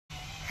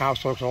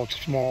House looks all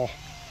small.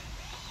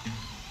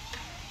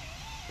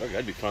 Look,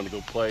 that'd be fun to go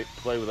play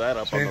with that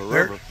up on the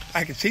There, river.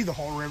 I can see the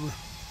whole river.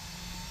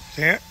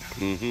 See it?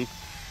 Mm-hmm.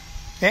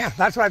 Yeah,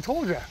 that's what I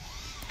told you.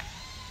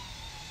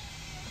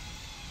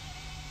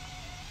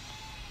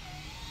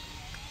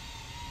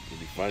 It'd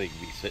be funny to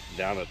be sitting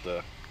down at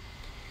the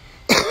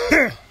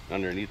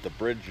underneath the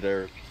bridge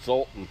there at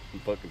Sultan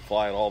and fucking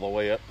flying all the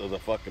way up to the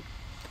fucking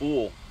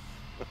pool.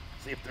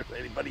 See if there's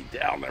anybody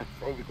down there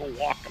before we go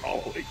walking all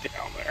the way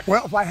down there.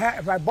 Well, if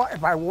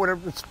I would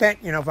have spent,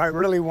 if I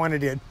really wanted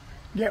to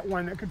get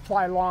one that could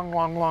fly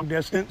long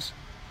distance,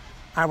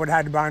 I would have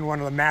had to buy one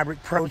of the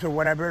Maverick Pros or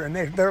whatever, and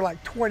they're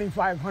like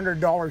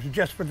 $2,500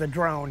 just for the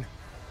drone,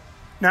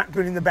 not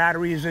including the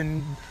batteries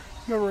and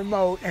the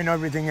remote and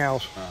everything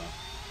else.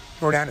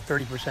 We're down to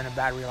 30% of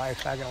battery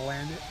life, so I gotta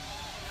land it.